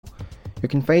You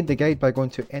can find the guide by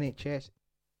going to NHS.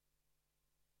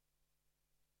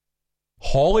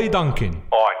 Holly Duncan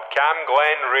on Cam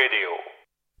Glen Radio.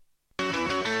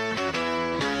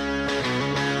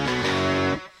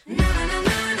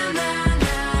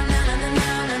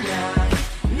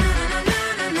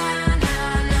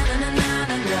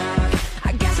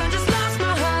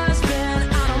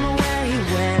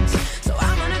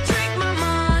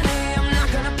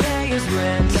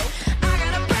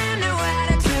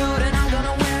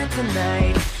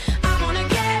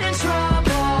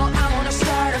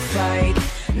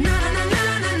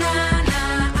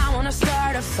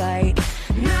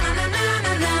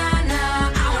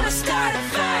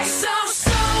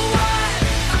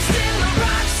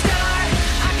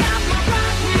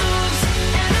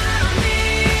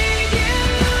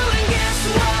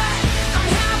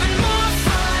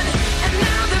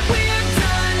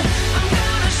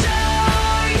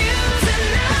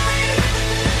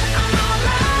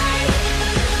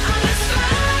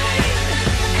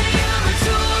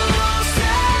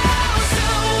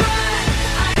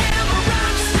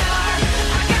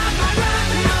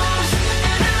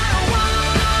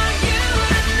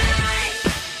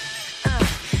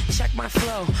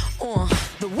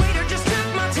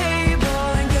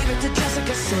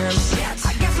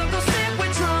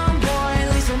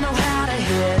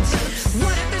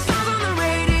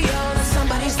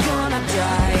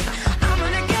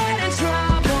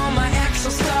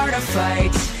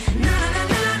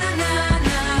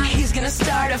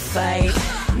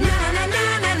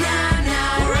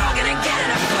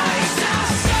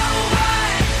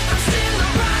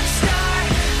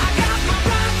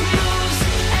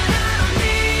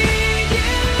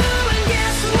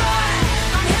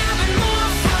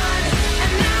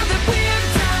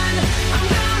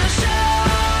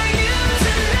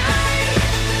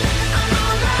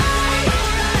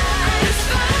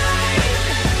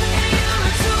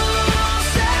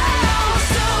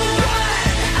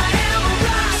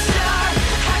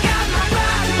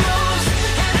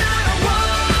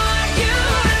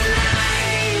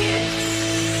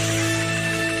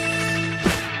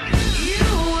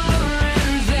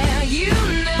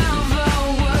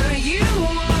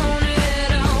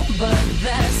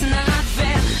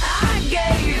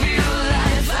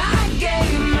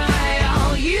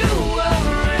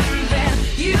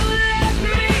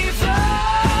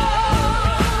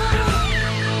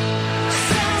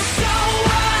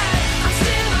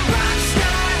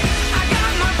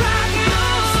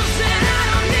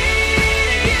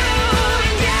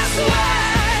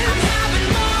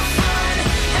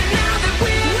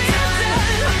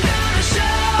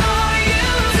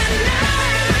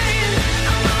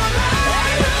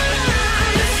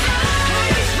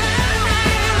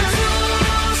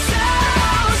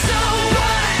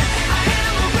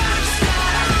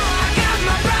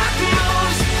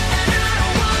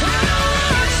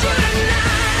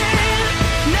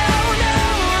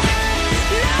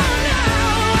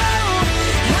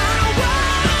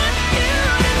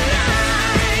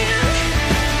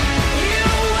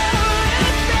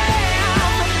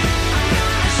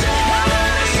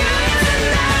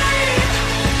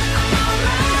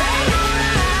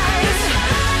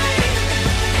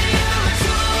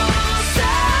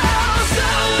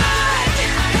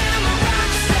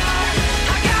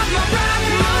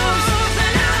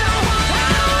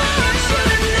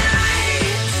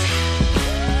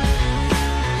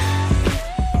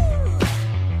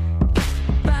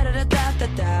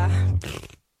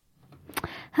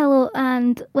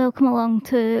 Welcome along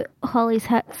to Holly's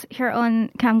Hits here on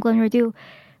Cam Glen Radio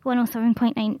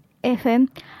 107.9 FM,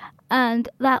 and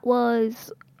that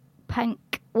was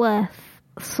Pink with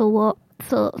So What.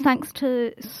 So thanks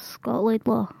to Scott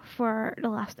Laidlaw for the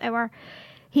last hour.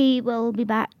 He will be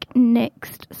back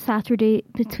next Saturday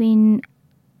between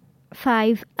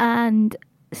 5 and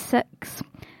 6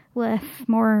 with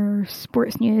more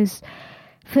sports news,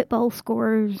 football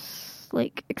scores,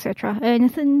 like etc.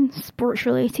 Anything sports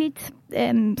related.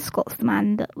 Scott's the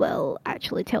man that will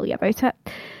actually tell you about it.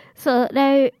 So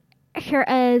now here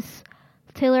is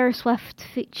Taylor Swift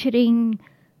featuring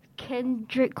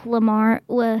Kendrick Lamar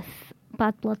with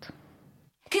Bad Blood.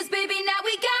 'Cause baby, now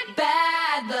we got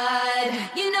bad blood.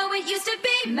 You know it used to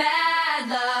be mad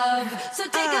love. So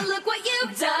take a look what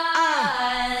you've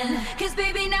done. 'Cause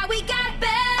baby, now we got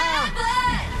bad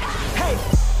blood. Hey,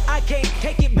 I can't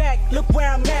take it back. Look where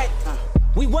I'm at.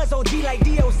 We was OG like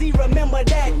DOC, remember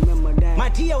that. My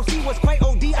TOC was quite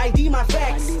OD, ID my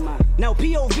facts. Now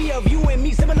POV of you and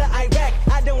me, similar Iraq.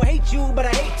 I don't hate you, but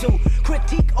I hate to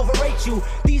critique, overrate you.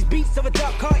 These beats of a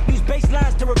dark heart use bass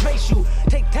lines to replace you.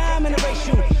 Take time and erase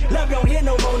you. Love don't hear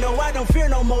no more, no, I don't fear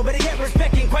no more. Better yet,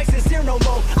 respecting quite sincere no no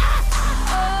more.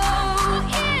 Oh,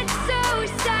 it's so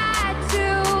sad to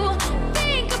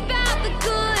think about the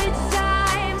good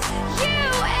times, you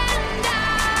and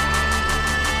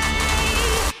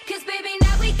I. 'Cause baby,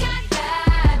 now we got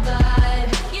bad blood.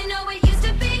 You know it used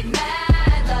to be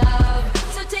mad love.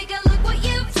 So take a look what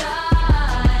you've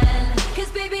done. 'Cause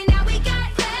baby, now we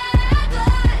got bad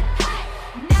blood.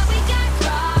 Now we got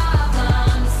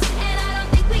problems, and I don't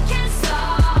think we can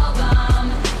solve them.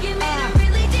 You made a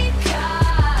really deep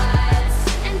cut,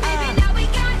 and baby, now we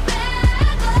got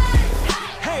bad blood.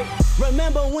 Hey,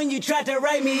 remember when you tried to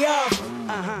write me off?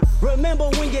 Remember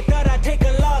when you thought I'd take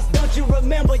a loss? Don't you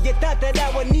remember? You thought that I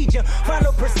would need you.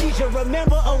 Follow procedure.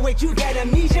 Remember? Oh wait, you got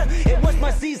amnesia. It was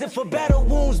my season for battle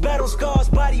wounds, battle scars,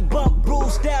 body bump,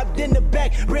 bruise, stabbed in the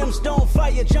back, brimstone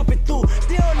fire jumping through.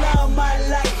 Still love my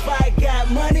life. I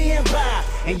got money and power,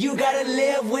 and you gotta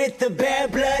live with the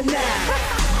bad blood now.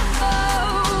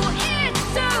 Oh, it's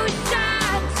so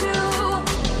sad to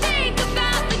think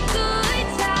about the good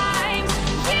times,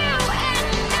 you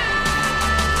and I.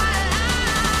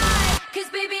 'Cause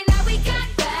baby, now we got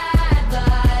bad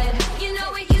blood. You know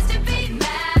it used to be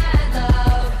mad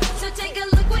love. So take a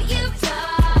look what you've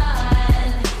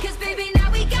done. 'Cause baby, now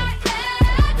we got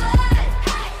bad blood.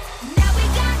 Now we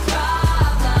got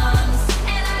problems,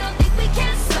 and I don't think we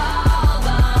can solve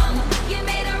them. You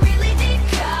made a really deep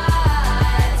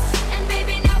cut, and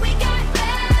baby, now we got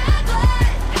bad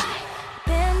blood.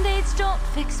 Band-aids don't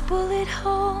fix bullet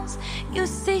holes. You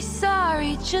say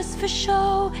sorry just for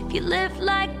show. If you live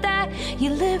like that, you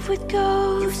live with You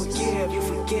ghosts. forgive, you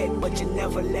forget, but you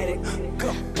never let it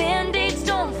go. Band-aids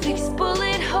don't fix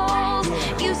bullet holes.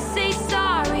 You say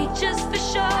sorry just for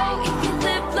show. If you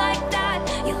live like that,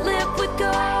 you live with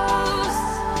ghosts.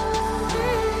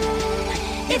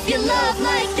 If you love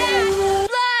like that,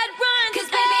 blood run. 'Cause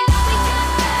baby, now we got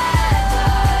bad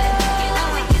blood. You know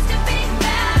it used to be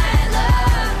mad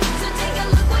love. So take a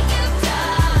look what you've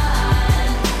done.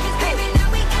 'Cause baby, now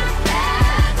we got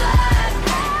bad blood.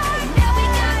 Now we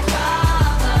got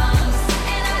problems,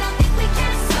 and I don't think we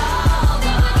can solve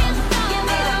them. You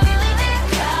made a really deep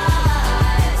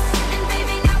cut, and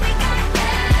baby, now we got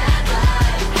bad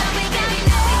blood. Now we got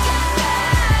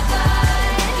bad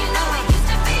blood. You know it used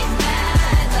to be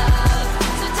mad love.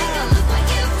 So take a look what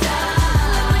you've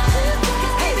done.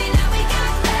 'Cause baby, now we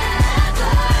got bad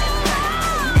blood.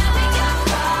 Now we got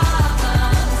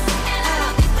problems, and I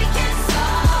don't think we can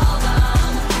solve them.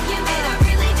 You made a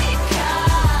really deep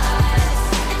cut,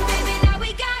 and baby, now we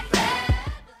got bad.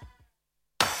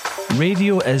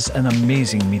 Radio is an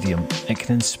amazing medium. It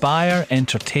can inspire,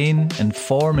 entertain,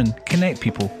 inform, and connect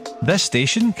people. This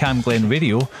station, Cam Glen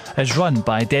Radio, is run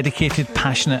by a dedicated,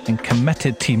 passionate, and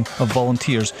committed team of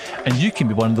volunteers, and you can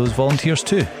be one of those volunteers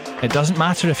too. It doesn't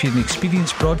matter if you're an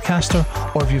experienced broadcaster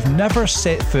or if you've never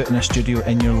set foot in a studio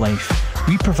in your life.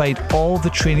 We provide all the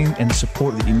training and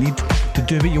support that you need to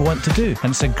do what you want to do.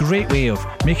 And it's a great way of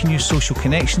making new social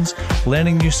connections,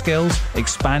 learning new skills,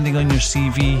 expanding on your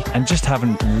CV, and just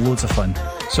having loads of fun.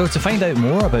 So to find out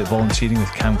more about volunteering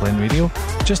with Cam Glen Radio,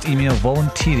 just email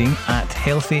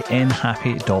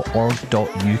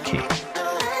volunteering@healthynhappy.org.uk.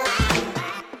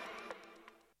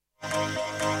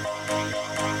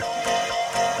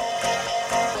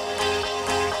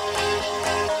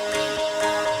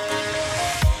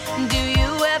 Do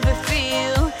you ever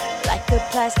feel like a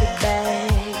plastic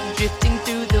bag drifting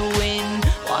through the wind,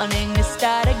 wanting to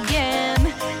start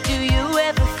again? Do you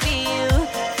ever feel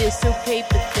so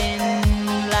paper thin,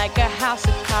 like a house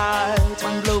of cards,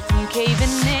 one blow from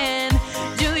caving in?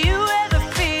 Do you ever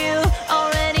feel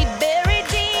already buried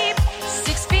deep,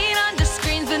 6 feet under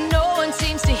screens, but no one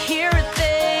seems to hear a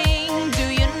thing? Do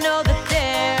you know that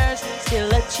there's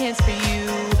still a chance for you?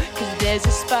 'Cause there's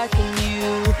a spark in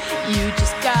you. You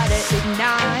just gotta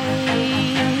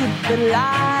ignite the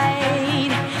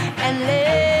light and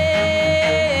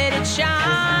let it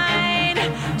shine.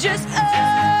 Just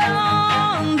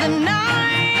on the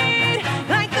night,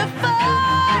 like the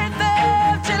 4th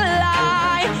of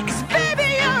July. 'Cause baby,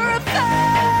 you're a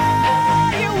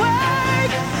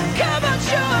firework. Come on,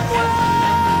 show 'em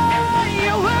what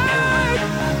you work.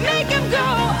 Make 'em go,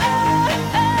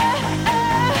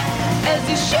 as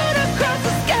you shoot across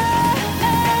the sky.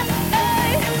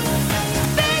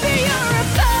 Baby, you're a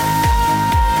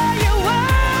firework.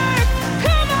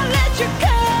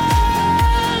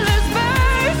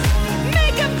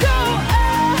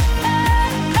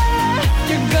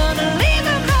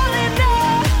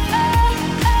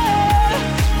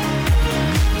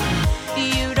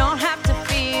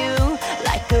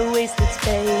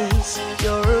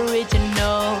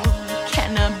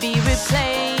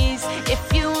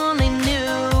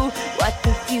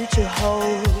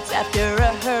 clouds. After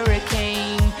a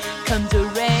hurricane comes a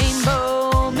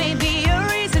rainbow. Maybe a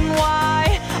reason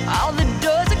why all the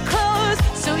doors are closed,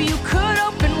 so you could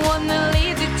open one that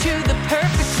leads you to the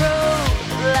perfect road.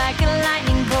 Like a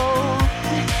lightning bolt,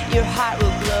 your heart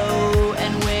will glow,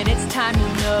 and when it's time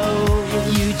you'll know.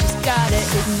 You just gotta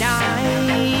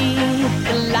ignite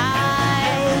the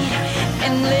light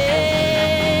and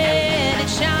let it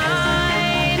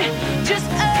shine. Just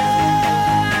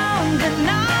own the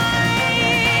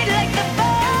night like the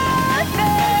 4th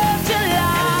of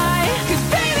July. 'Cause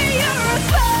baby, you're a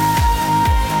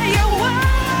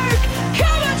firework.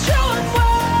 Come on, show 'em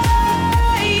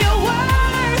what you're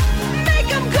worth. Make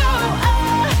 'em go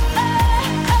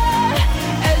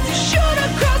as you shoot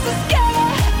across the sky.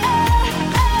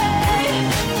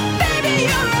 Baby,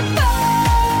 you're a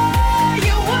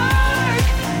firework.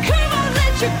 Come on,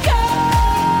 let your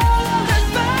colors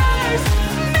burst.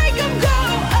 Make 'em go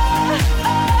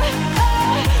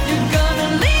you're gonna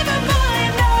leave 'em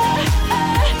blind.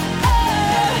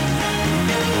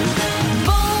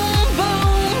 Boom,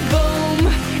 boom, boom.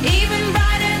 Even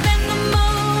brighter than the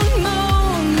moon,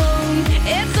 moon, moon.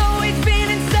 It's always been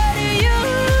inside of you,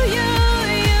 you,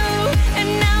 you. And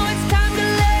now it's time to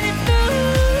let it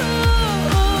through.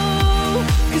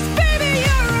 'Cause baby,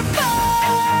 you're a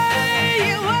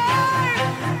firework.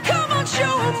 Come on,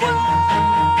 show 'em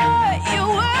what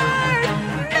you're worth.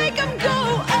 Make 'em go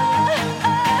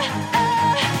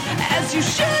as you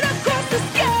shoot across the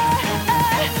sky.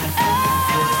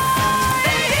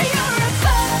 Baby, you're a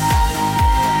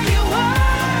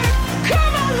firework.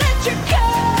 Come on, let your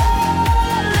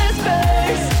colors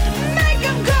burst. Make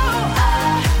 'em go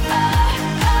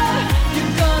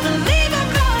you're gonna leave 'em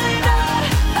blind.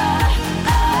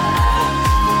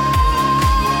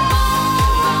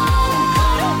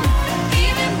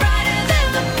 Even brighter than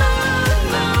the moon,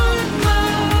 moon,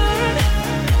 moon.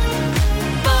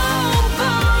 Boom,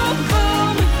 boom,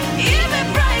 boom. Even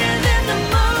brighter than the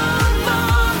moon,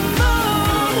 moon,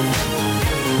 moon.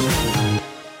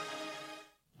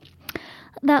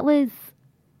 That was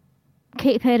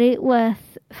Katy Perry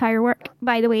with Firework.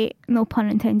 By the way, no pun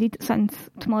intended, since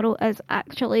tomorrow is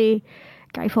actually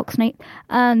Guy Fawkes night.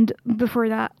 And before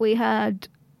that, we had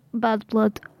Bad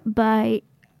Blood by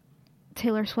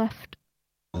Taylor Swift.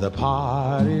 The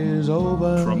party's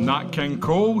over. From Nat King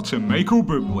Cole to Michael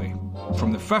Bublé.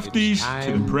 From the 50s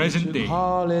to the present day.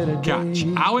 Catch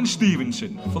Alan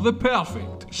Stevenson for the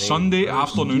perfect Sunday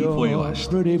afternoon playlist.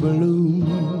 Pretty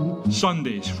balloon.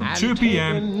 Sundays from 2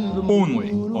 p.m.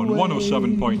 only on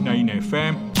 107.9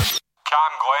 FM.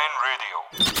 Cam Glen Radio.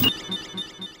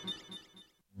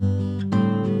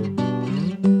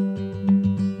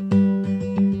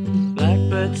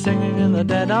 Blackbird singing in the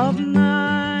dead of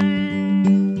night.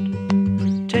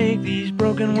 Take these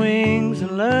broken wings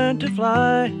and learn to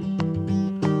fly.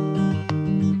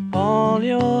 All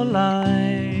your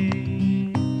life,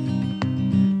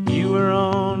 you were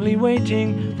only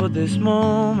waiting for this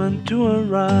moment to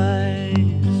arise.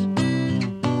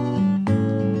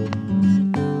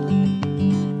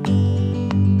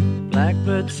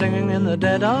 Blackbird singing in the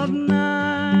dead of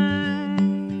night.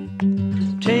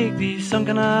 Take these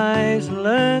sunken eyes and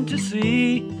learn to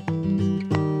see.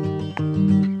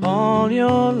 All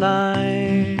your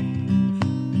life,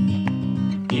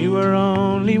 you were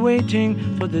only waiting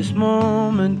for this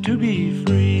moment to be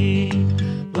free.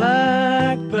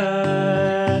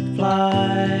 Blackbird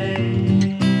fly.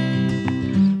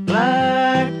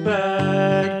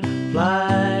 Blackbird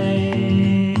fly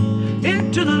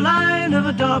into the light of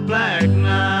a dark black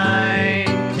night.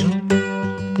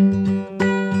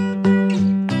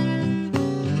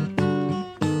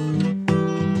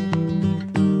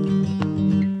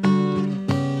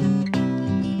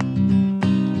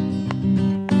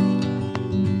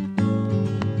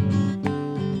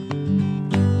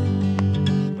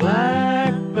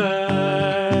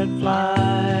 Blackbird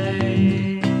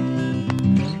fly.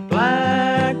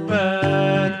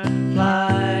 Blackbird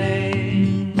fly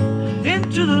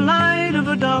into the light of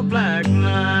a dark black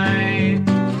night.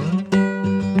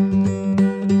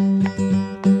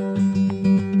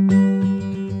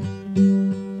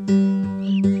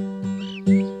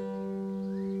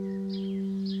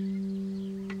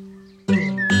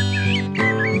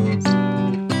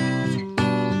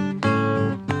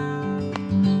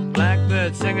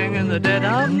 Blackbird singing in the dead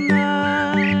of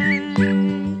night.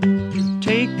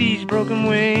 Take these broken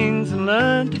wings and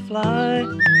learn to fly.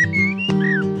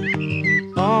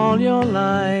 All your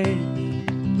life,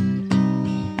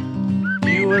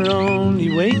 you were only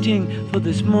waiting for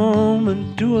this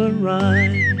moment to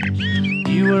arise.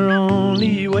 You were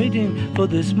only waiting for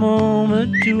this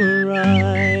moment to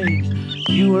arise.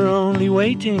 You were only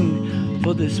waiting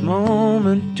for this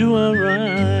moment to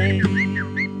arise.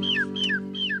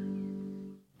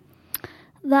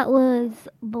 That was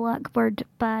Blackbird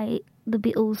by the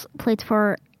Beatles, played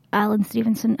for Alan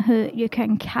Stevenson, who you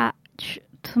can catch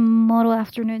tomorrow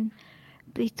afternoon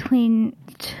between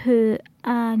 2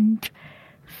 and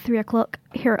 3 o'clock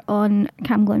here on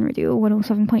Camglen Radio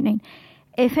 107.9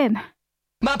 FM.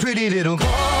 My pretty little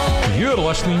girl. You're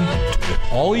listening to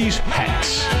Ollie's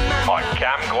Hits on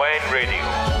Camglen Radio.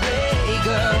 Hey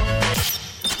girl.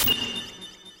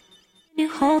 You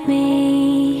hold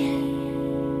me.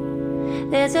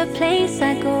 There's a place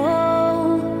I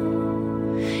go.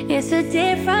 It's a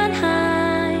different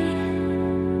high.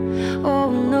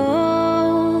 Oh no.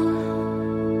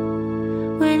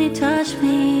 When you touch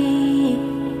me,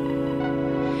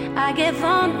 I get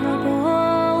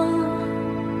vulnerable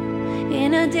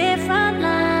in a different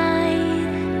light.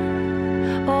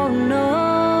 Oh no.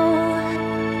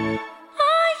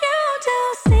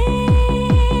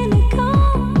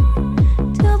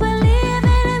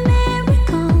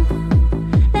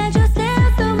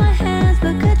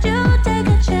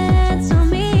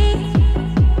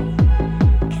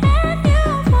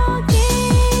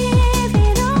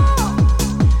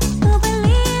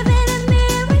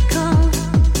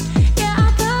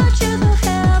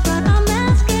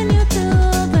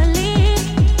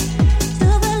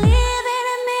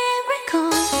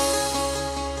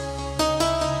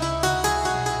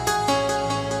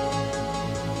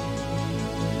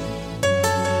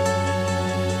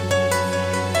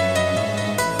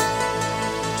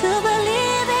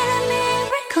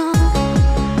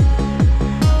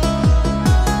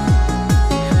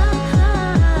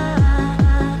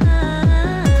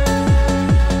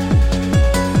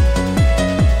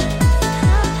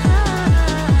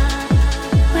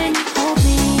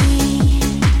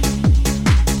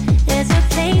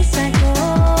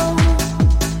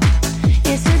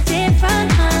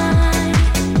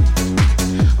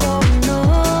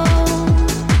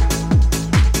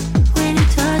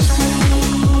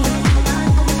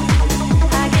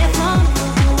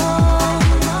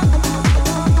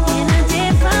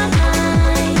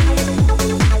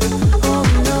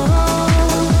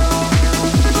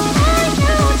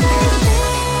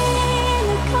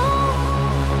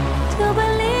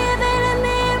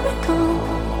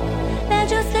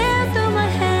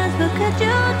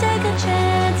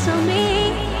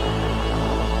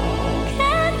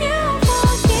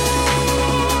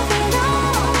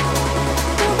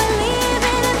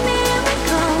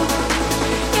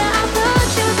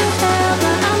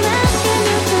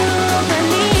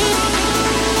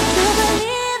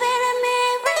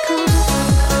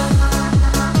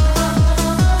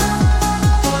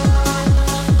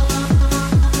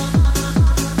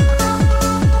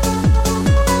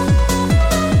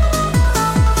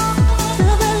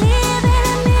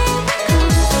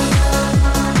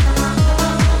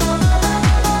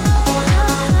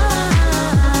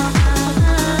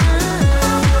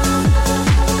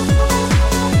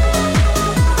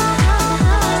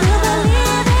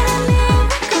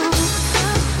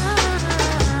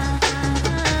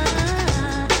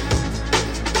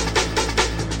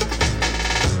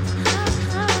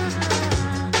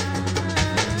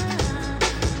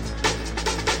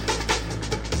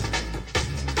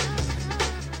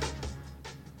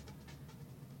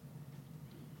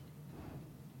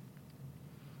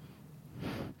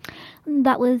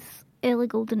 That was Ellie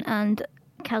Goulding and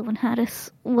Calvin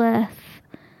Harris with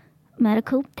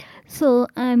Miracle. So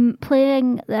I'm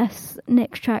playing this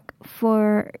next track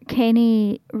for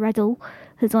Kenny Riddle,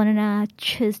 who's on a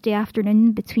Tuesday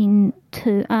afternoon between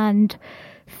 2 and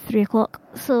 3 o'clock.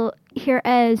 So here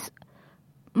is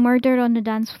Murder on the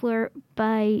Dance Floor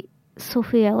by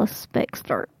Sophie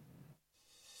Ellis-Bextor.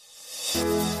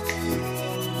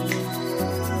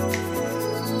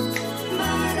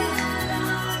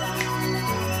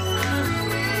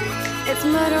 It's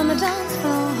murder on the dance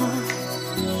floor.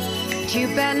 You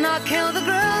better not kill the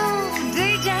groove,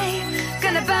 DJ.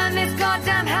 Gonna burn this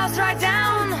goddamn house right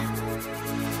down.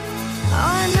 Oh,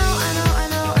 I know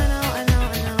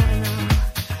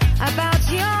about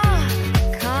your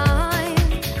kind.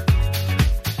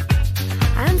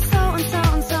 And so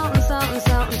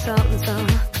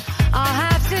I'll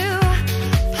have to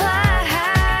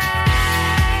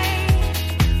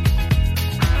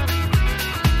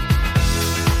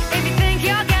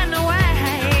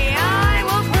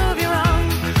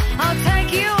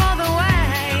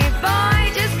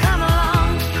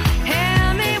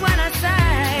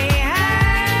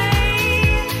Hey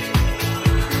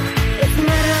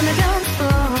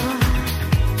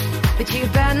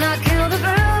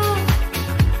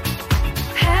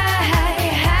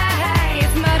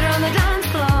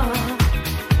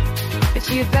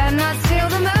you better not steal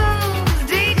the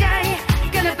moves, DJ.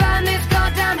 Gonna burn this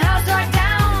goddamn house right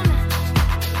down.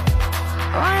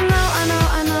 Oh, I know.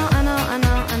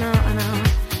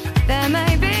 There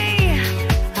may be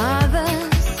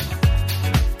others,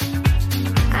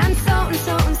 and so.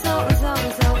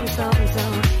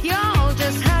 You'll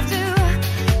just have to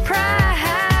pray.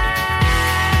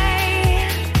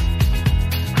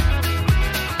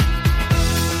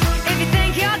 If you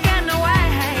think you're getting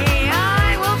away,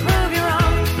 I will prove you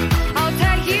wrong. I'll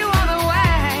take you all the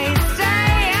way.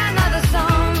 Say another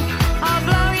song, I'll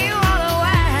blow you all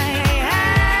away.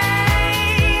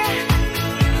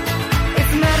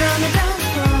 It's murder on the dance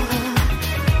floor,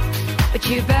 but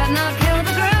you better not kill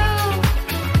the groove.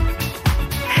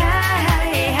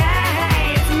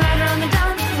 It's murder on the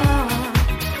dance floor,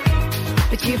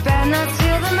 but you better not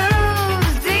steal the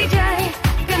moves, DJ.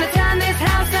 Gonna turn this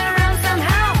house around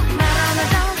somehow. Murder on the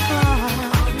dance floor,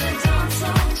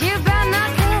 but you better not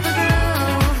kill the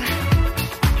groove.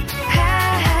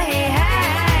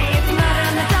 It's murder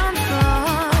on the dance floor,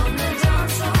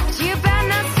 but you better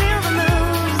not steal the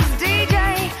moves, DJ.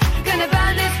 Gonna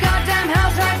burn this goddamn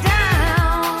house right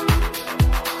down.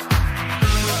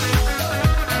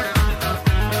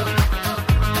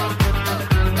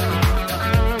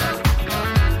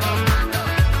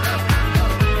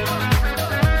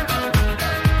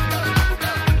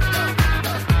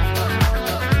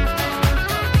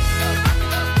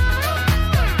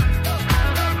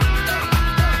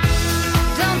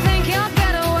 Don't think you'll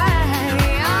get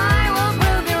away, I will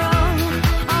prove you wrong.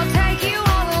 I'll take you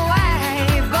all the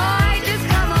way, boy, just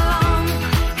come along.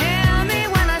 Hear me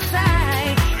when I say,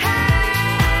 hey.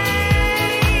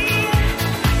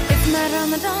 It's murder on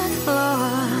the dance floor,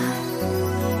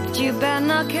 but you better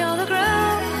not kill the groove.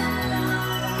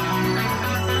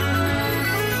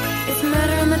 It's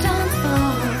murder on the dance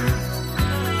floor,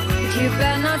 but you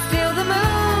better not steal the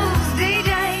moves,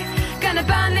 DJ. Gonna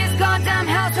burn this goddamn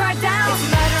house right down.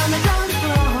 It's murder on the dance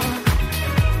floor,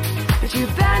 but you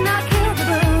better not kill the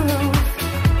groove.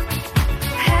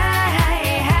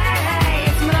 Hey,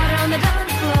 it's murder on the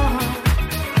dance floor,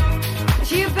 but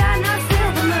you better not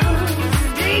steal the moves,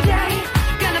 DJ.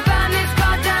 Gonna burn this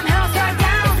goddamn house right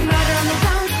down. It's murder on the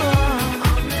dance floor,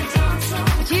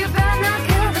 but you better not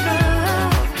kill the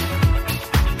groove.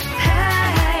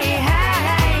 Hey,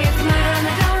 it's murder on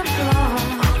the dance floor,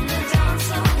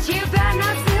 but you better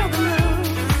not steal the moves,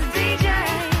 DJ.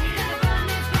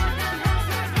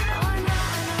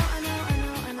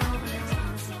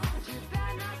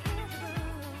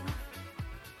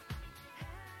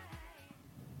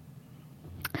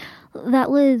 That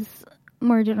was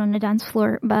Murder on the Dance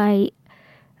Floor by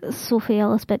Sophie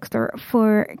Ellis Bixter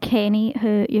for Kenny,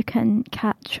 who you can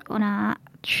catch on a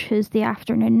Tuesday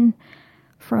afternoon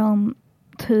from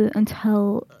 2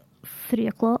 until 3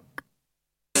 o'clock.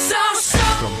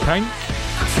 From Pink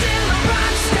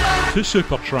to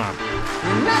Supertramp,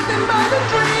 from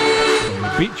the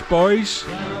Beach Boys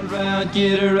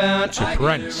to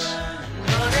Prince,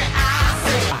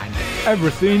 and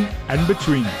everything in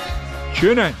between.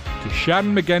 Tune in to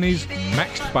Sharon McGinney's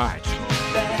Mixed Bag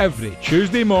every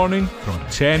Tuesday morning from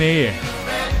 10 a.m.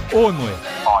 only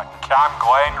on Cam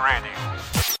Glen Radio.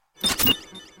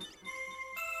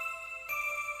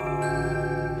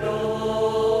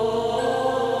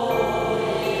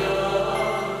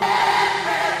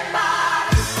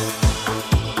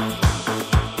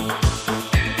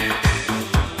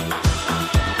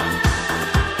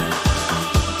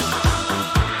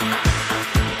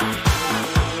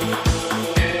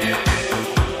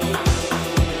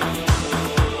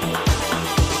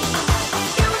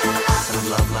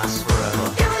 Love lasts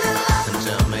forever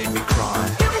until it made me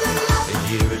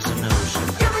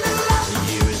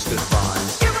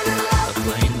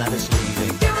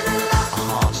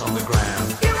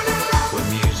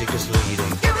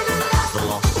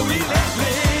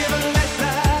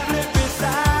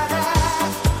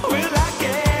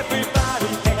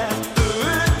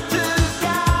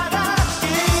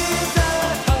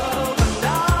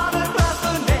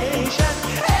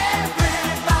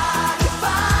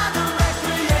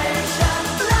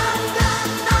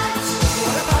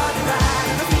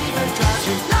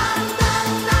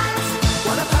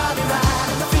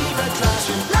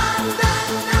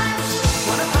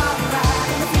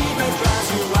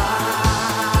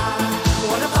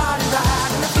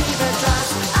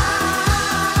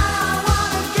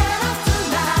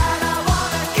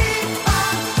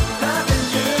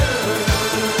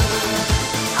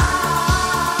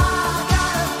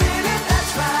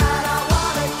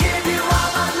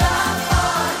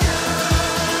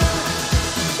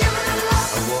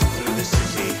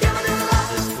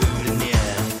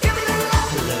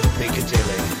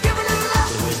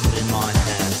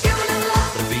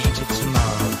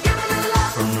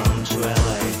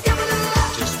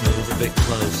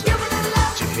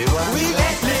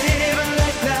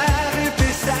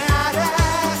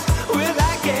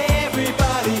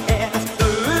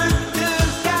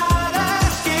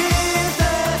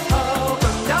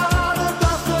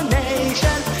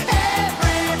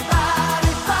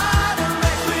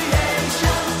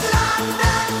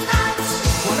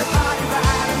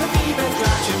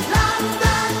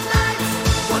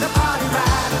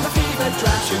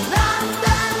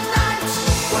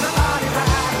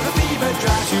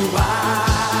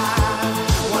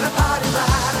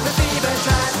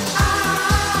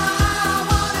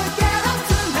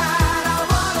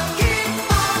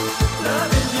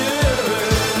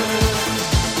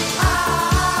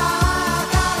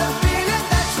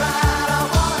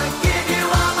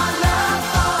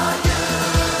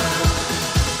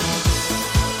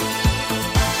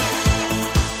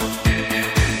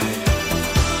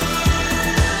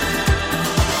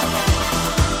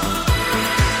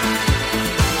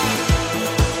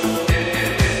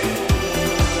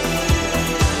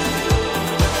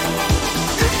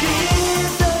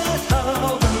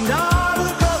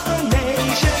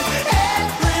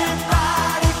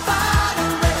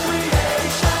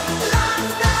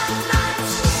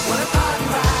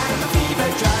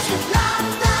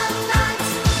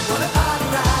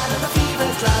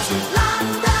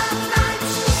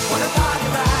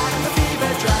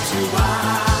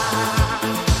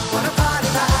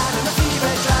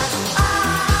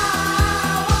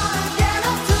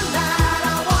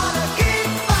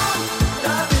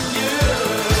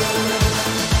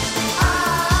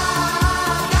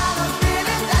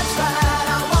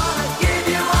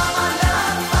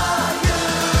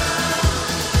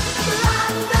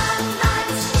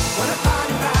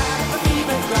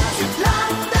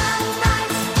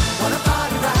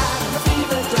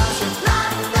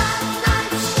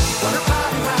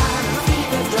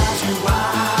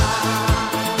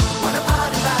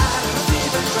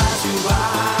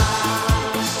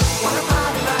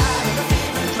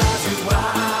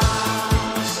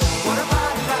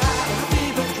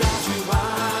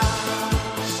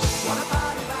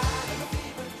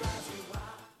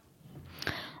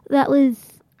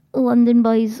was London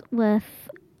Boys with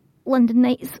London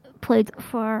Nights, played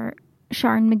for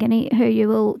Sharon McGinney, who you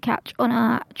will catch on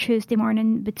a Tuesday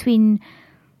morning between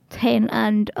 10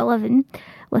 and 11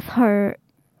 with her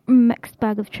mixed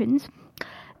bag of tunes.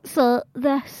 So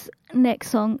this next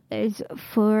song is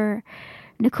for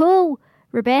Nicole,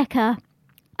 Rebecca,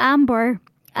 Amber,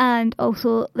 and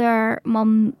also their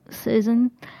mum,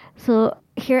 Susan. So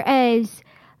here is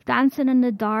Dancing in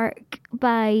the Dark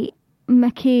by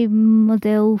Mickey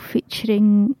Modell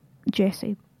featuring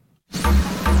Jessie.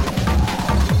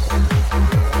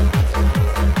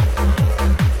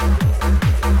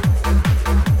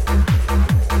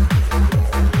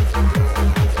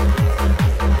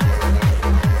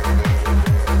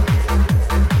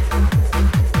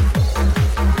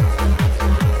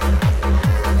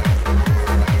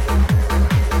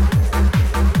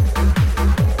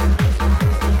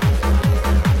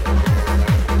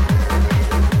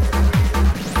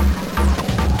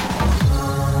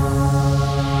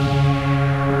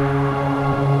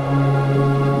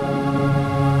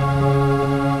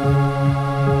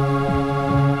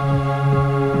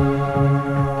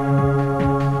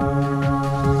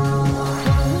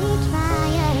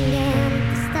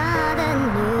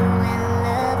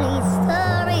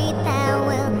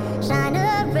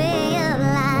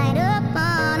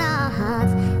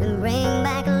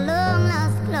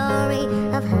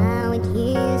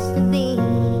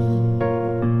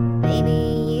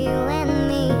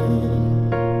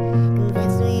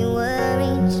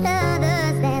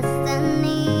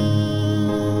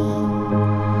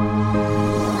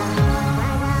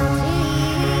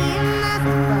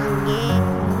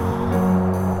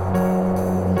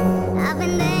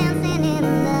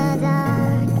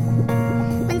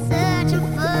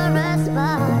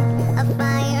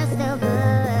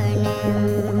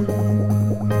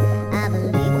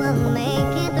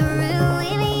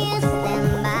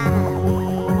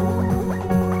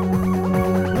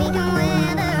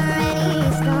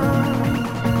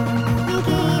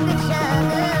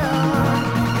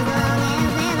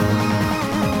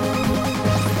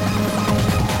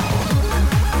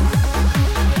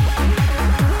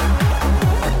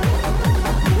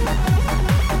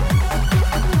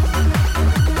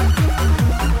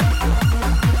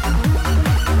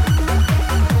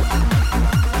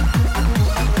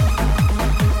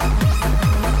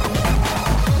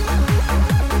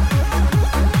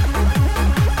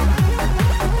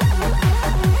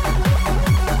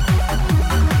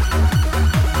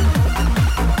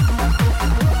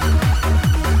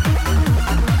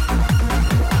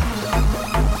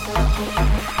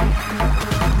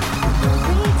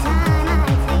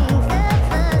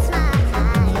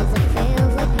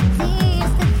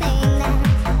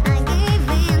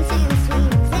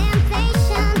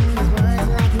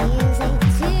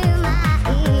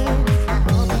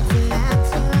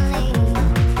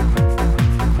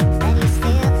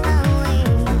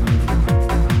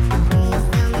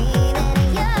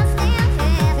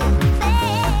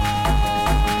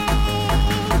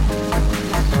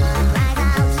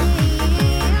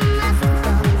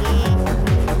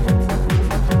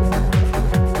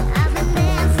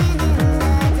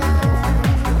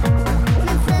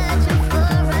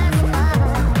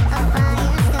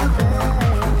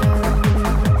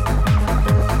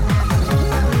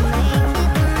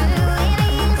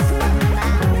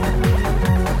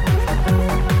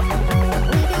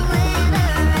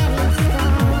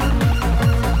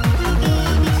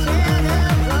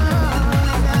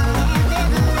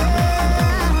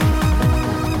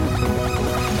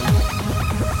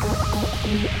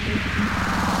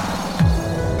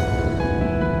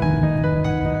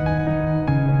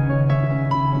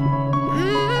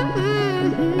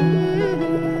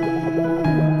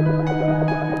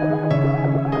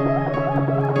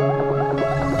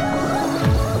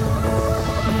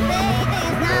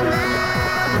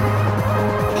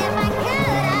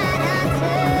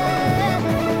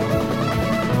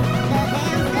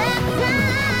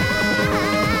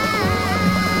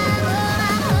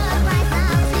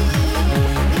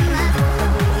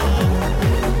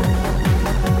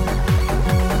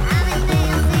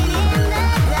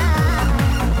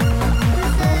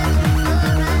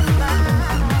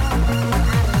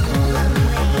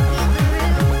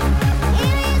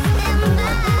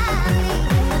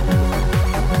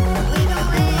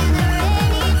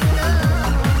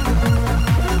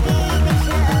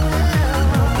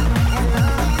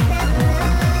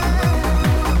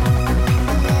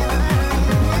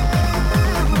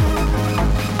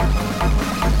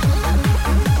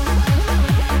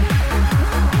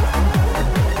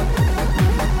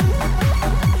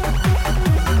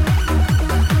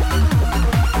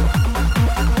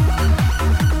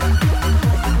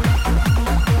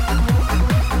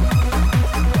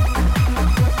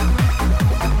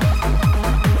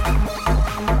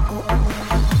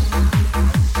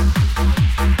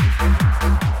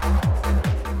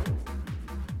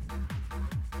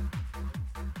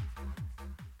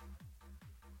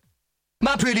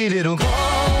 My pretty little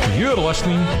You're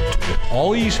listening to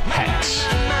Ollie's Hits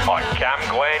on Cam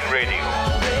Glen Radio.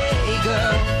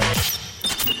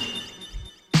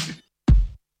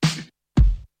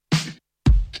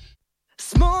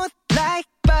 Smooth like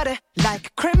butter, like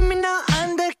a criminal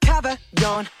undercover.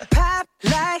 Don't pop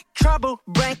like trouble,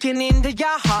 breaking into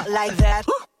your heart like that.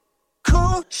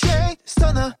 Cool shade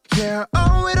stunner, yeah,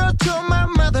 owe it all to my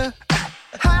mother.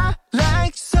 Hot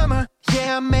like summer,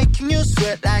 yeah, I'm making you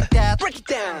sweat like that. Break it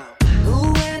down.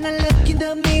 Ooh, when I look in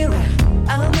the mirror,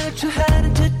 I'm not too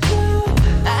hard to do.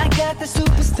 I got the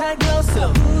superstar glow, so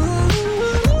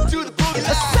ooh, Do the boogie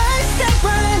a side step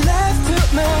right left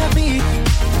to my beat.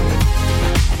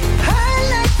 I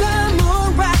like the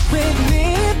moon rock with me,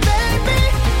 baby.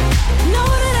 Know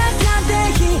that I got that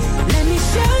heat. Let me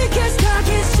show you, 'cause talk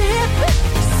is cheap.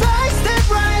 Side step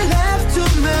right left to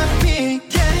my beat.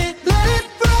 Get it, let it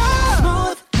roll.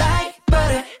 Smooth like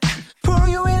butter. Pour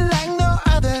you in like no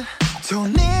other.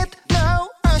 Don't need no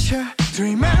usher to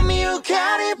remind me you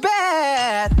got it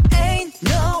bad. Ain't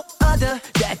no other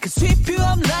that could sweep you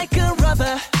up like a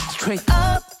rubber. Straight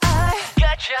up, I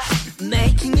gotcha,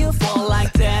 making you fall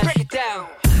like that. Break it down.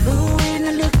 Ooh, when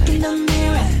I look in the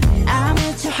mirror, I'm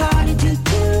at your heart to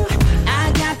do.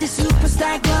 I got the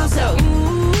superstar glow, so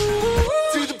ooh,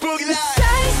 Do the boogie line.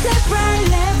 side step right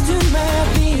left to my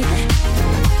beat.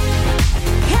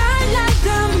 I like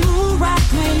the moon rock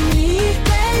with me,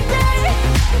 baby.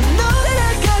 Know that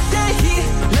I got that heat.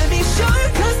 Let me show you,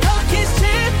 'cause talk is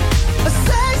cheap. A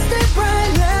side step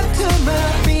right left to my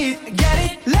beat. Get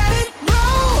it, let it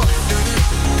roll.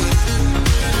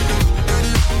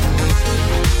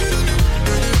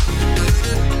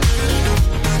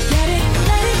 Get it,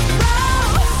 let it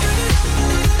roll.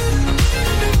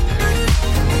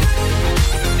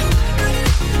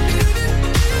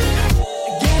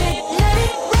 Get it, let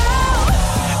it roll.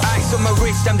 Ice on my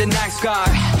wrist, I'm the nice guy.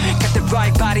 Got the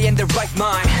right body and the right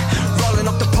mind. Rolling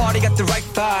up the party, got the right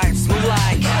vibes. Move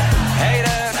like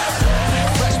haters.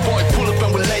 fresh boy, pull up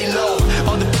and we lay low.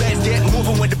 All the players get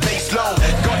moving with the bass low.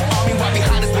 Got an army right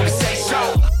behind us when we say so.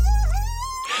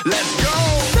 Let's go.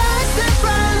 Side step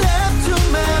right left to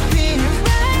my beat.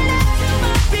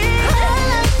 I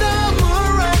like the moon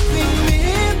rock with me,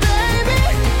 baby.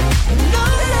 Know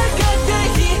that I got that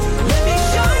heat. Let me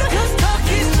show you, 'cause talk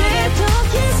is cheap.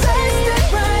 Side step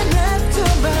right left to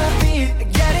my beat.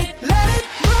 Get it, let it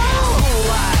roll. Cool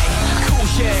like, cool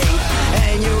shade.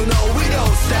 And you know we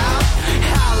don't stop.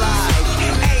 How like,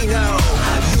 ain't no.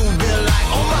 You been like,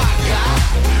 oh my God.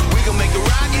 We gon' make it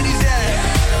rock in his head.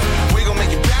 We gon'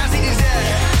 make it bounce in his head.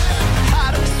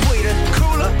 Hotter, sweeter,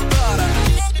 cooler, butter.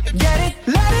 Get it,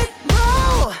 let it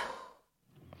roll.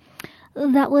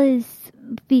 That was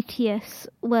BTS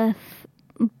with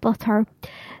Butter.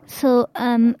 So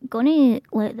I'm gonna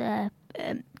let the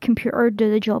computer do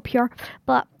the job here.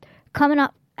 But coming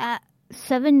up at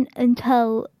 7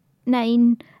 until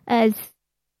 9 is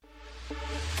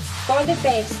For the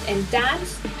best in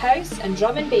dance, house and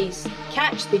drum and bass,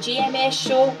 catch the GMS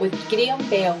show with Graham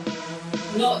Bell.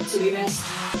 Not to be missed.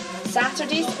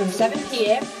 Saturdays from 7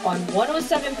 p.m. on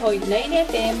 107.9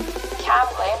 FM, Cam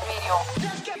Glen Radio.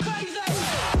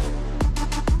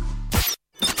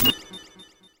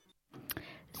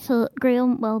 so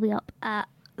Graham will be up at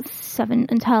 7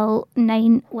 until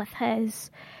 9 with his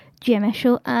GMS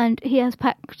show, and he has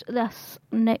picked this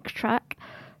next track.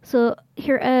 So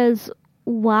here is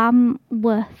Wham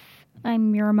with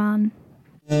I'm Your Man.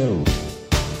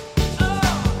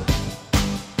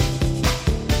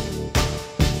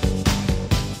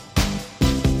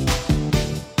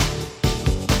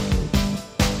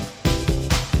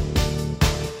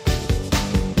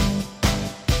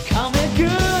 Call me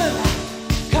good,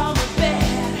 call me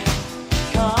bad,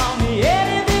 call me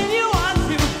anything you want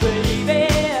to, baby.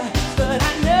 But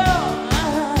I know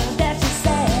that you're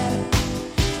sad,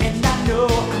 and I know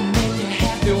I make you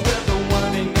happy with the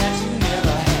one thing that you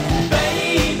never had,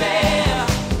 baby.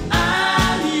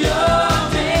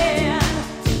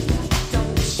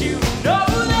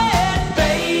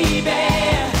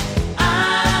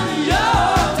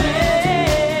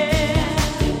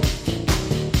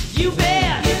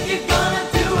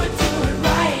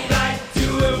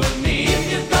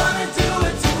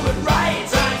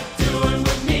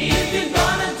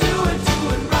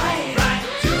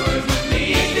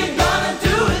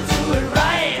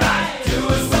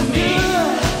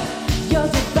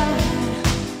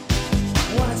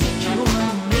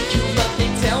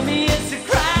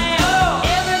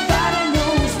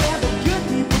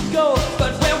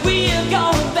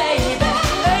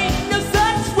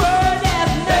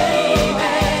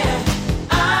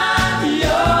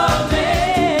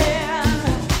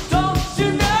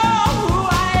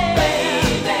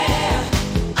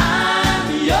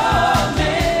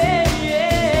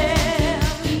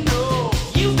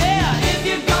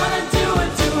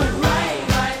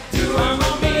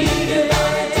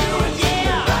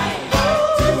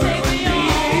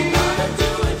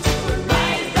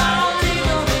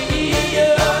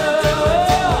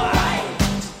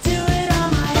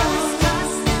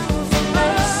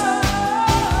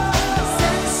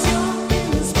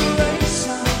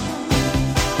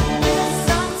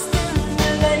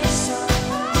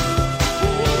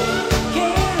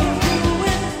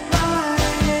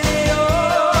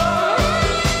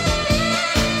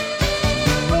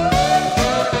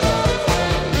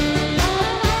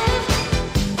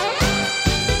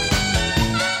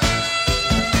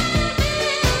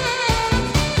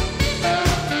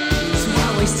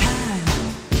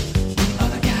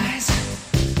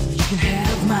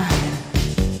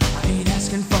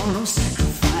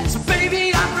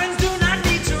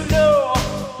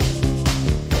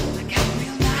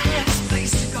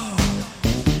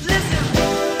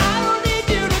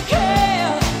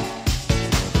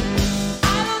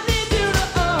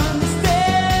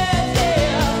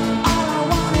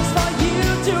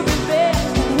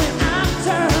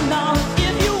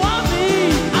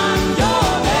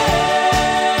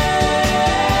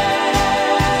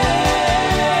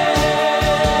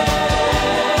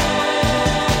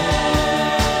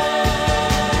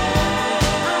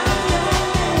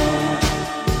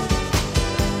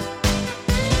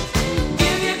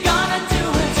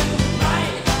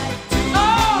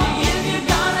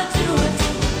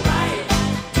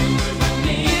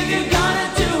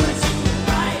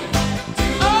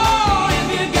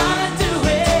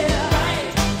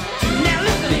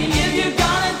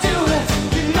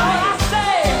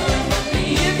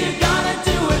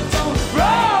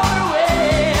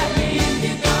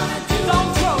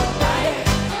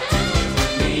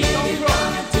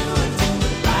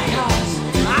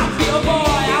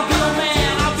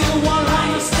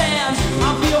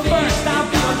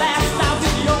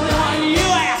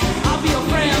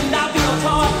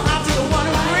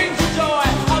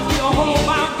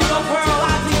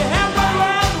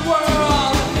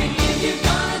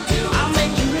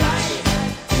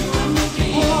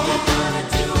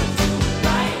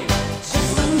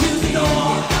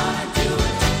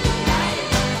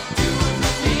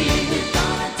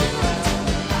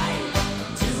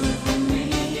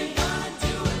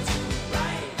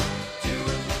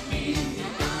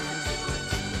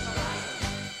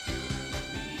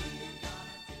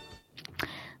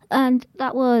 And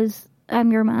that was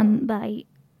I'm Your Man by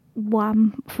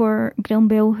Wham for Graham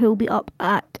Bell, who'll be up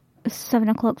at 7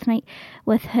 o'clock tonight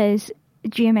with his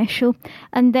GMS show.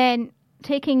 And then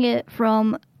taking it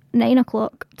from 9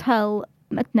 o'clock till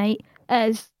midnight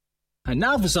is... And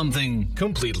now for something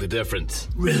completely different.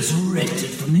 Resurrected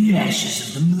from the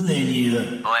ashes of the millennia.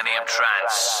 Millennium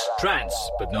Trance.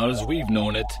 Trance, but not as we've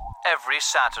known it. Every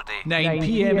Saturday, 9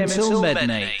 p.m. until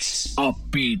midnight.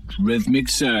 Upbeat, rhythmic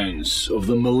sounds of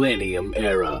the Millennium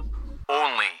era.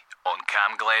 Only on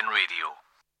Cam Glen Radio.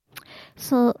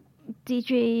 So,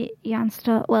 DJ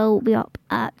Yanstra will be up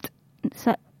at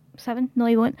 7? No,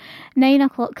 he won't. 9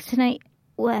 o'clock tonight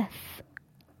with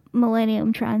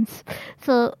Millennium Trance.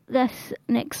 So, this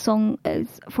next song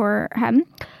is for him.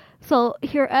 So,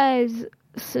 here is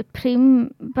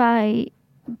Supreme by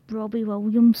Robbie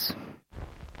Williams.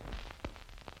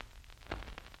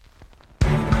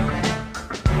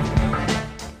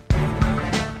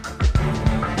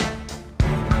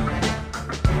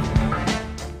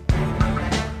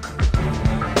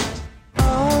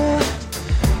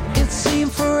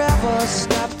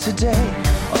 Stop today.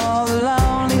 All the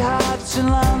lonely hearts in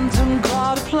London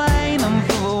caught a plane and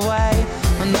flew away.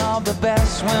 And all the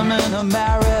best women are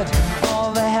married,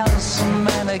 all the handsome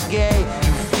men are gay.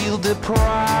 You feel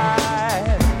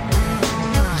deprived.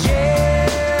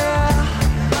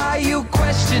 Yeah. Are you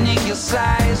questioning your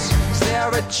size? Is there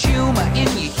a tumor in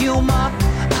your humor?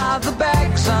 Are the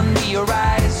bags under your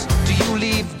eyes? Do you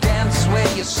leave dance where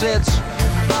you sit?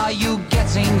 Are you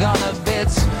getting on a bit?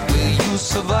 Will you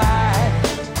survive?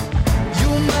 You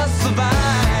must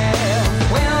survive.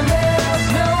 When there's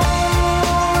no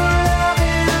love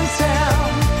in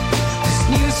town, this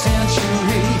new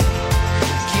century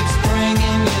keeps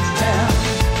bringing you down.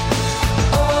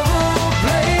 All the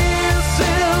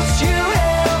places you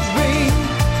have been,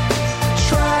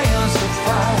 trying to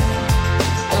find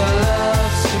a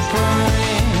love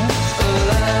supreme, a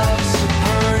love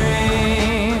supreme.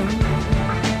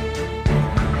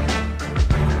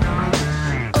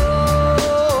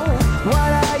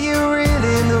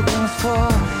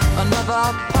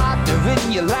 Another partner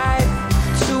in your life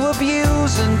to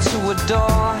abuse and to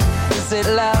adore. Is it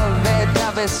love,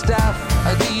 heavy stuff,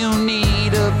 or do you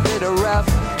need a bit of rough?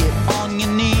 Get on your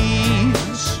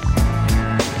knees.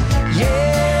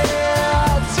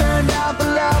 Yeah, turn down the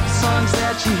love songs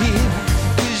that you hear,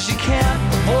 'cause you can't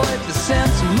avoid the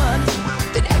sentiment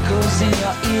that echoes in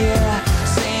your ear.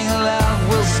 Saying love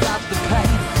will stop the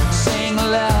pain, saying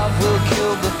love will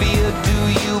kill the fear. Do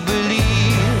you believe?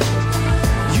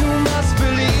 You must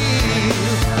believe.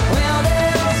 Well,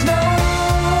 there's no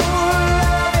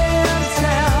love in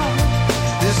town.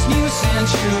 This new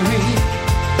century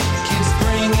keeps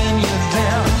bringing you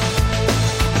down.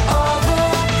 All the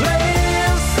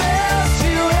places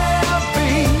you have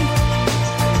been,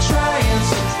 trying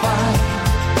to find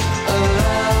a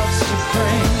love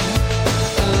supreme,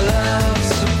 a love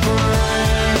supreme.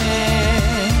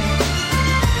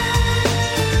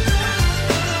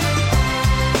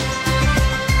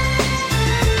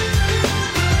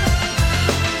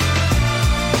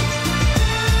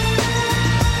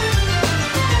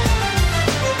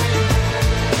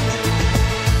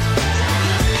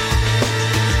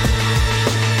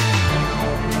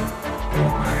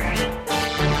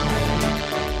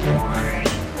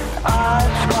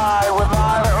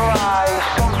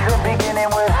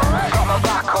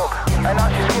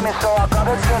 So I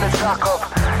gotta turn the track up,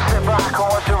 sit back and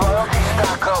watch the royalty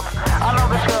stack up. I know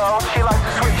this girl, she likes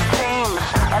to switch teams,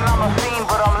 and I'm a fiend,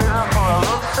 but I'm living for a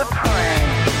love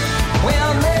supreme.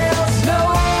 Well, there's no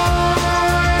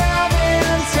love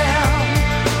in town.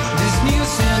 This new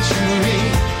century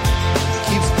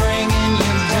keeps bringing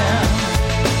you down.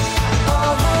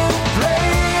 All the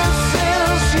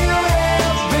places you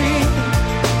have been,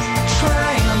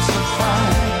 trying to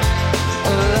find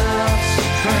a love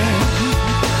supreme.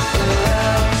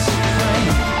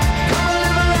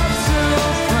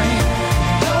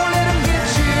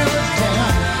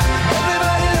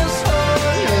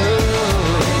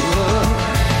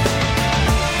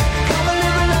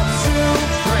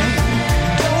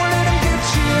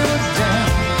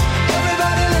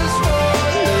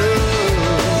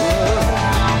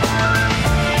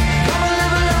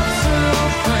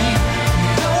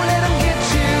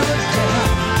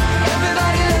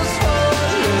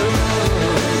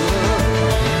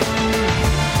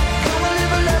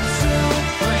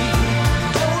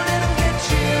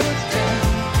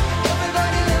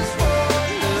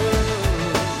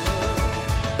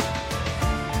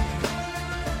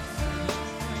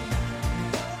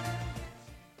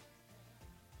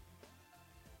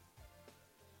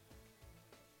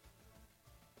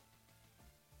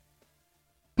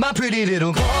 my pretty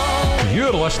little girl.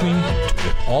 You're listening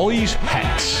to Ollie's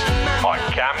Hits on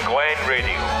Cam Glen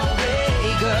Radio.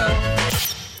 Hey girl.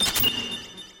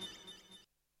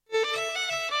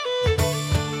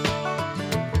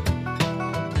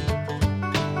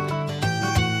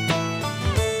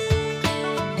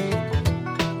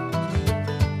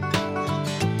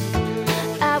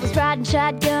 I was riding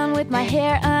shotgun with my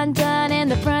hair undone in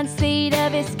the front seat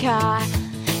of his car.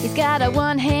 He's got a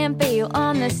one-hand feel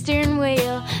on the steering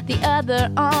wheel, the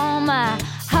other on my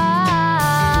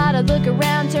heart. I look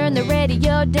around, turn the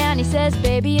radio down. He says,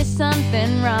 baby, is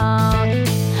something wrong?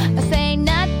 I say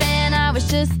nothing, I was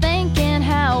just thinking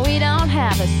how we don't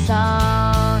have a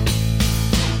song.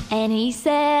 And he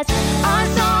says, our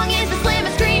song is the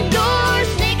slamming screen door,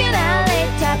 sneaking out late,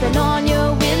 tapping on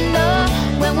your window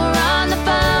when we're on the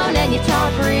phone and you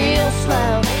talk real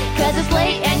slow, 'cause it's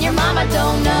late and your mama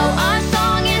don't know. Our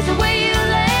song is the way you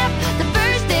laugh, the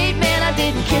first date, man, I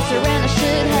didn't kiss her and I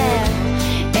should have.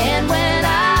 And when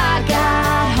I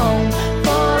got home,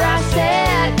 for I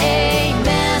said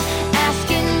amen,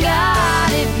 asking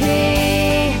God if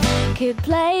he could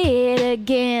play it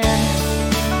again.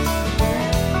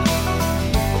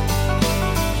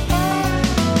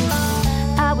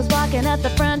 I was walking up the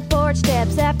front porch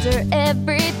steps after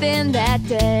everything that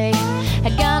day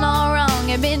had gone all wrong,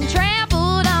 had been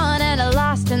trampled on and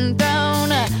lost and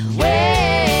thrown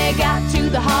away. Got to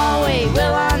the hallway,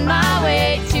 well on my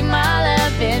way to my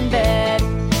love in bed.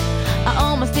 I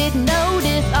almost didn't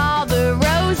notice all the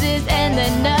roses and the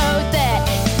note that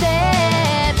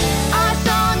said, our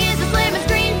song is a slamming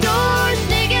screen door,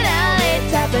 sneaking out late,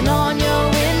 tapping on your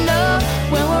window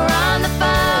when we're on the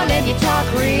phone and you talk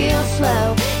real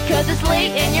slow, 'cause it's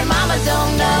late and your mama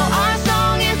don't know. Our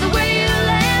song is the way you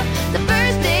laugh, the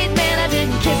first date, man, I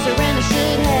didn't kiss her and I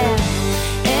should have.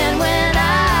 And when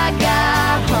I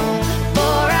got home,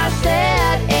 for I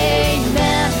said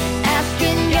amen,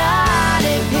 asking God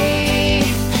if he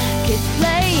could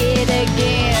play it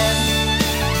again.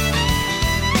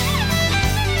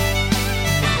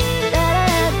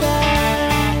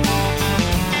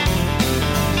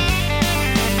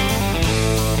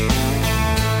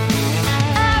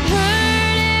 I've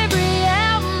heard every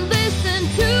album, listened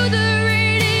to the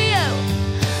radio,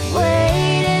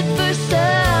 waited for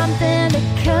something to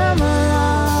come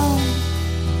along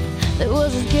that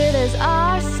was as good as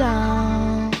our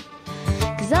song.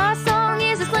 'Cause our song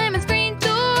is a slamming screen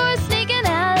door, sneaking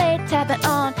out late, tapping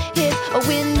on his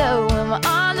window when we're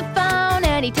on the phone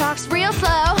and he talks real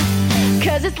slow,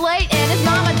 'cause it's late and his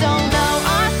mama don't know.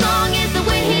 Our song is the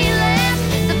way he laughs,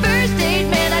 the first date,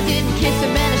 man, I didn't kiss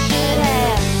him and I should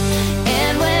have.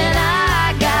 And when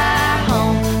I got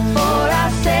home, for I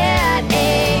said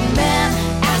amen,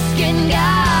 asking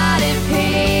God if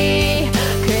he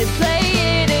could play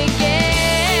it again.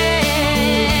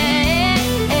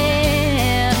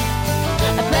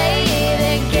 Play it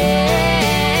again.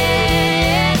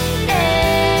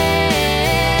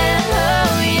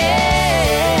 Oh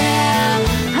yeah.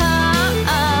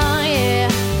 Oh yeah.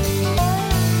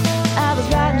 I was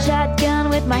riding shotgun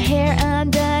with my hair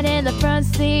undone in the front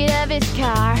seat of his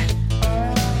car.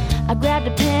 I grabbed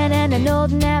a pen and an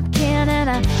old napkin and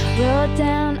I wrote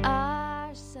down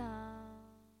our song.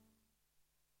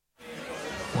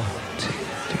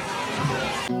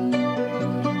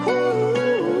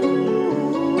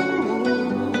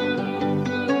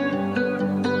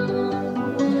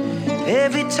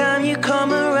 Every time you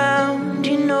come around,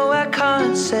 you know I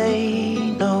can't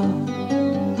say no.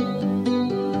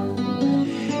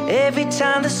 Every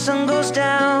time the sun goes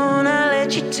down, I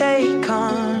let you take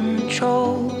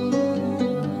control.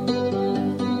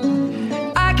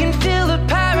 I can feel the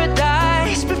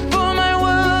paradise before my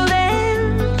world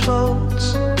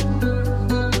implodes.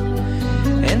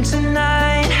 And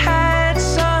tonight had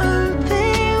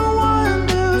something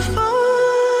wonderful.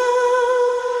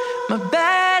 My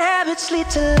bad habits lead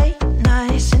to late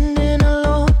nights, sitting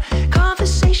alone,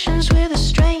 conversations with a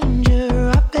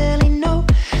stranger I barely know,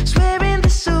 swearing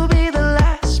this'll be the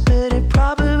last, but it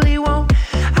probably won't.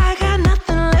 I got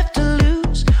nothing left to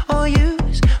lose or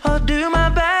use or do. My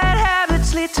bad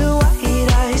habits lead to white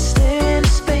eyes staring into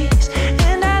space,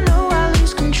 and I know I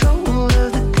lose control of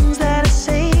the things that I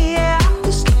say. Yeah, I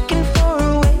was looking for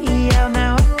a way out,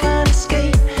 now I can't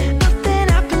escape. Nothing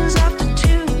happens after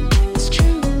two. It's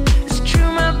true,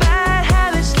 my bad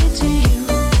habits lead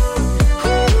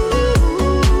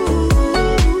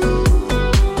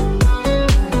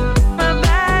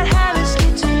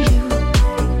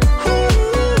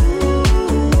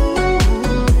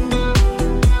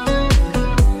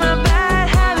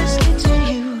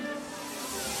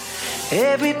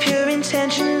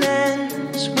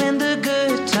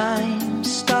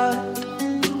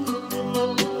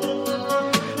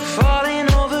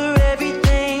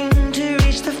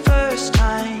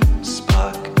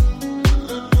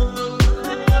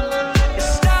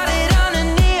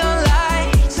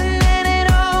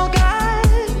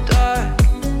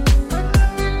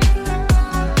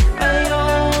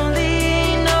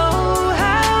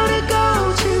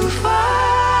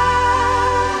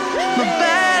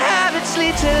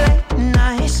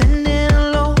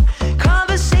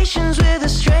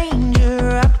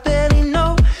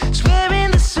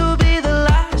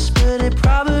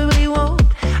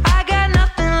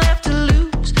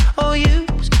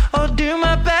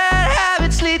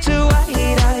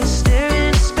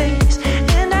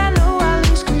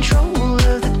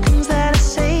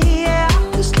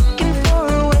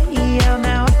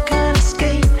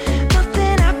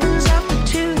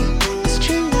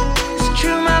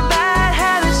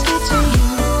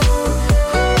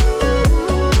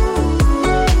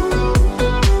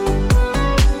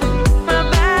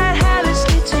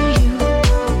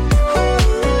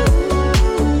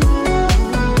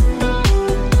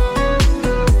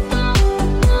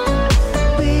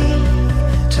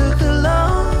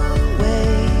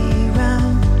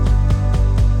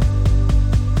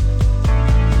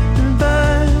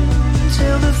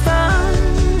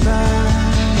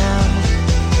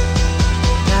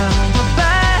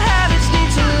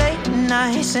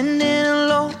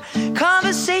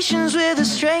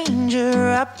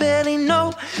barely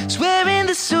know. Swearing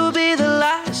this will be the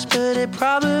last, but it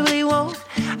probably won't.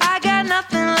 I got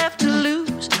nothing left to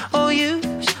lose or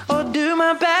use, or do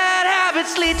my bad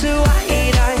habits lead to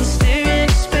white eyes staring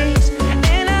into space?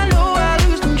 And I know I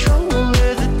lose control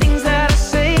of the things that I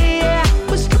say. Yeah,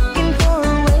 I was looking for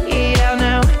a way out,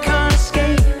 now I can't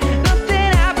escape.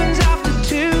 Nothing happens after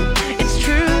two. It's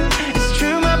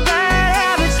true, my bad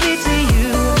habits lead to you.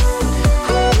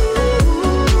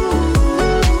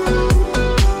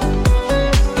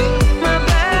 My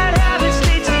bad habits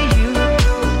lead to you.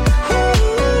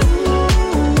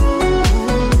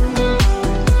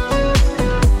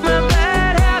 My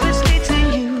bad habits lead to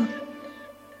you.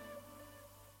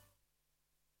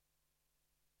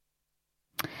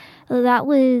 That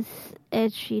was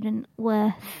Ed Sheeran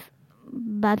with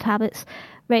Bad Habits.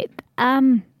 Right,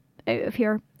 I'm out of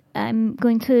here. I'm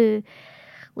going to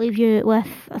leave you with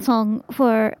a song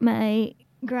for my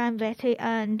Gran Betty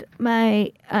and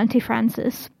my Auntie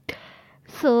Frances.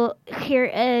 So here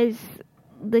is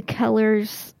The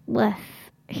Killers with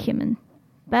Human.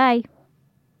 Bye.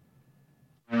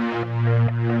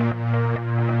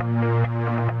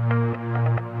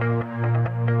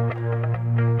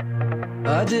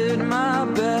 I did my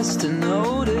best to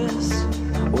notice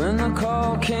when the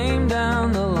call came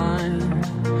down the line,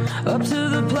 up to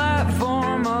the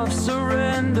platform of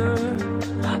surrender.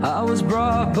 I was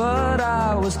brought, but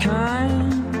I was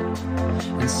kind.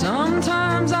 And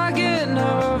sometimes I get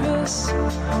nervous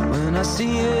when I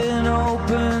see an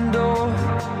open door.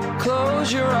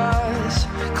 Close your eyes,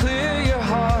 clear your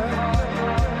heart,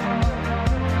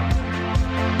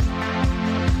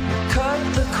 cut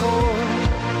the cord.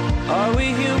 Are we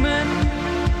human,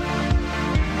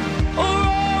 or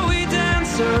are we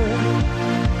dancer?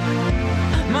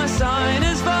 My sign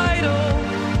is vital,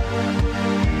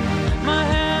 my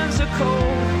hands are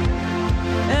cold,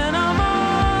 and I'm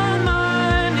on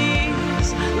my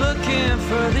knees looking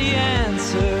for the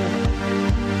answer.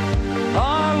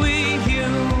 Are we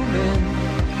human,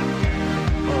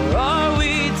 or are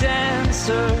we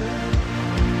dancer?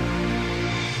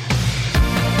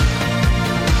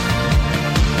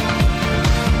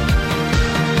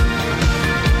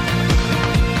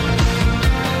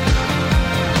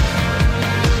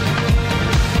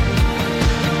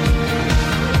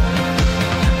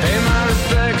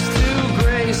 Respects to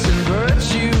grace and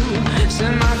virtue.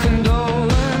 Send my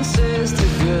condolences to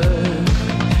good.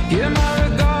 Give my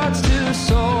regards to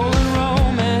soul and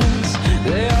romance.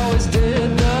 They always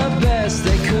did the best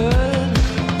they could.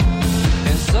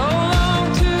 And so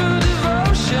long to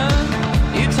devotion.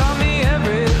 You taught me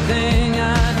everything I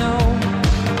know.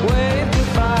 Wave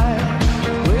goodbye,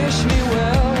 wish me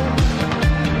well.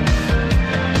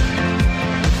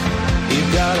 You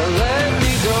gotta let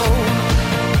me go.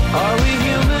 Are we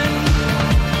human,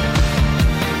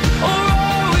 or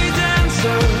are we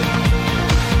dancer?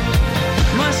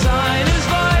 My sign is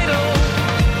vital,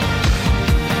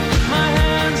 my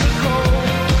hands are cold,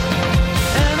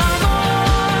 and I'm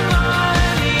on my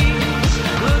knees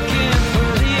looking for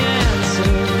the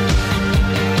answer.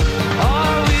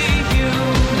 Are we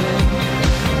human,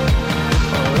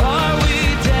 or are we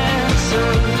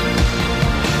dancer?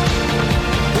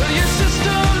 Will your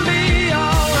system be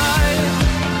alright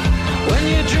when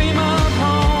you dream of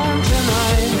home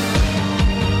tonight?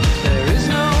 There is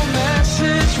no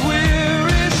message we're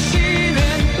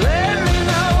receiving. Let me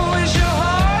know, is your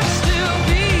heart still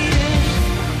beating?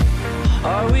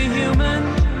 Are we human,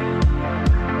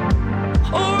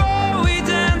 or are we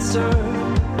dancer?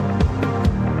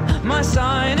 My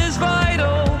sign is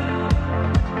vital,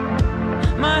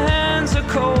 my hands are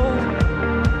cold,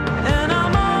 and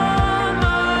I'm on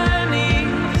my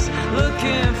knees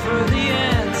looking for the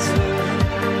answer.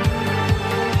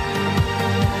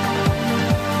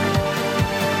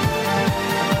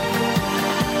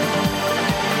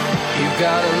 You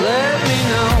gotta let me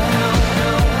know.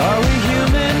 Are we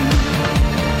human,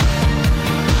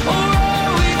 or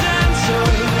are we dancer?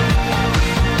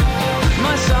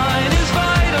 My sign is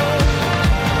vital,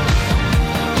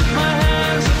 my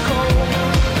hands are cold,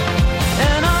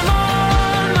 and I'm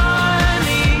on my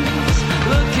knees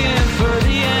looking for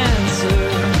the answer.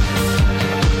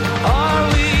 Are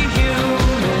we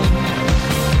human,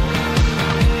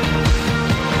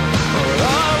 or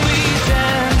are we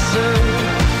dancer?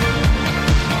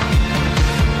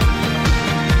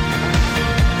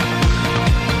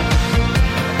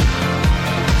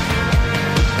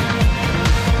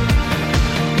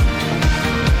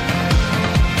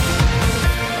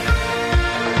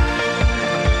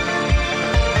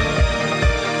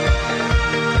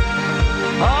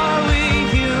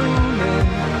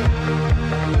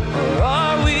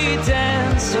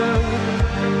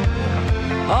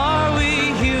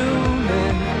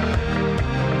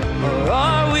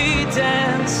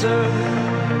 answer.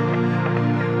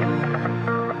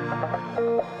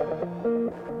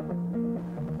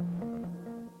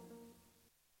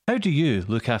 How do you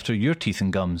look after your teeth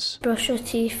and gums? Brush your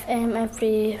teeth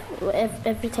every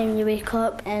time you wake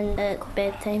up and at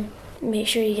bedtime. Make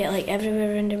sure you get like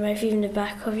everywhere around your mouth, even the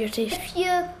back of your teeth. If you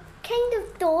kind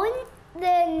of don't,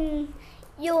 then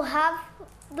you'll have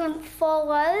them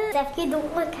fall out. If you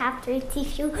don't look after your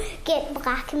teeth, you'll get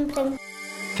black and brown.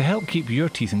 To help keep your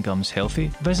teeth and gums healthy,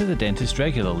 visit the dentist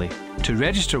regularly. To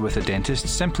register with a dentist,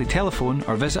 simply telephone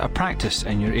or visit a practice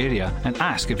in your area and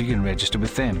ask if you can register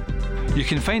with them. You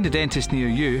can find a dentist near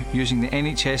you using the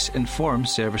NHS Inform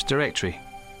service directory.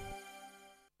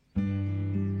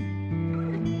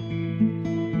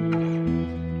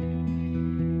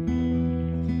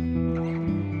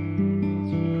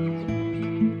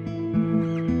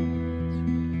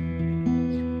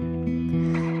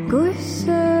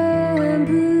 Goshen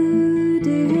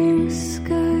brooding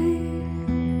sky,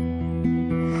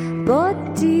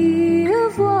 body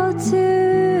of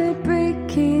water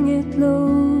breaking at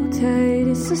low tide.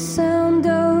 It's the sound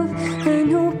of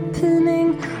an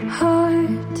opening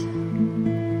heart,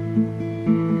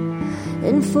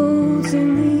 enfolds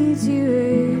and leads you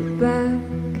right back.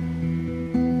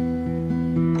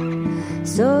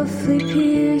 Softly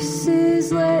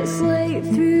pierces, lets light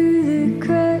through the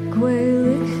crack while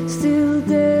it still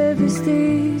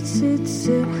devastates. It's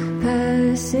a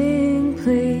passing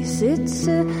place. It's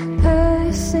a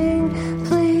passing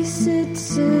place.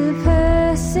 It's a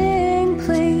passing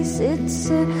place. It's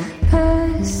a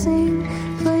passing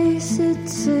place.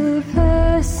 It's a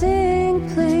passing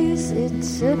place.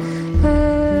 It's a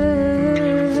passing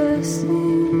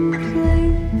place.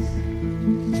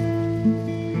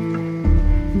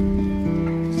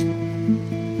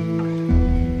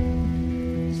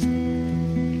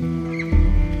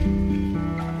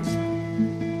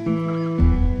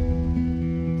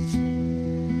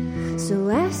 So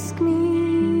ask me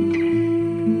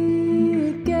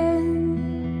again.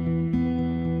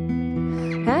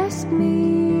 Ask me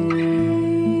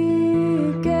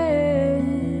again.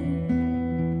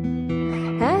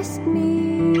 Ask me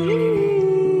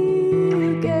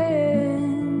again.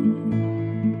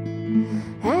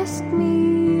 Ask me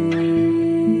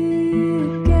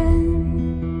again.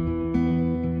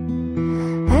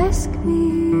 Ask me. Ask me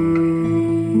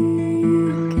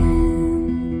again.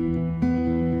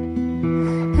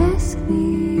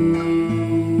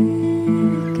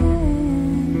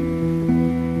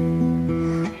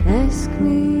 Ask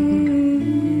me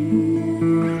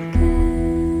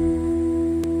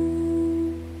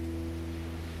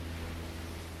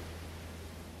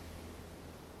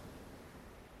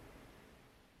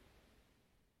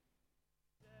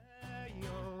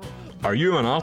Are you an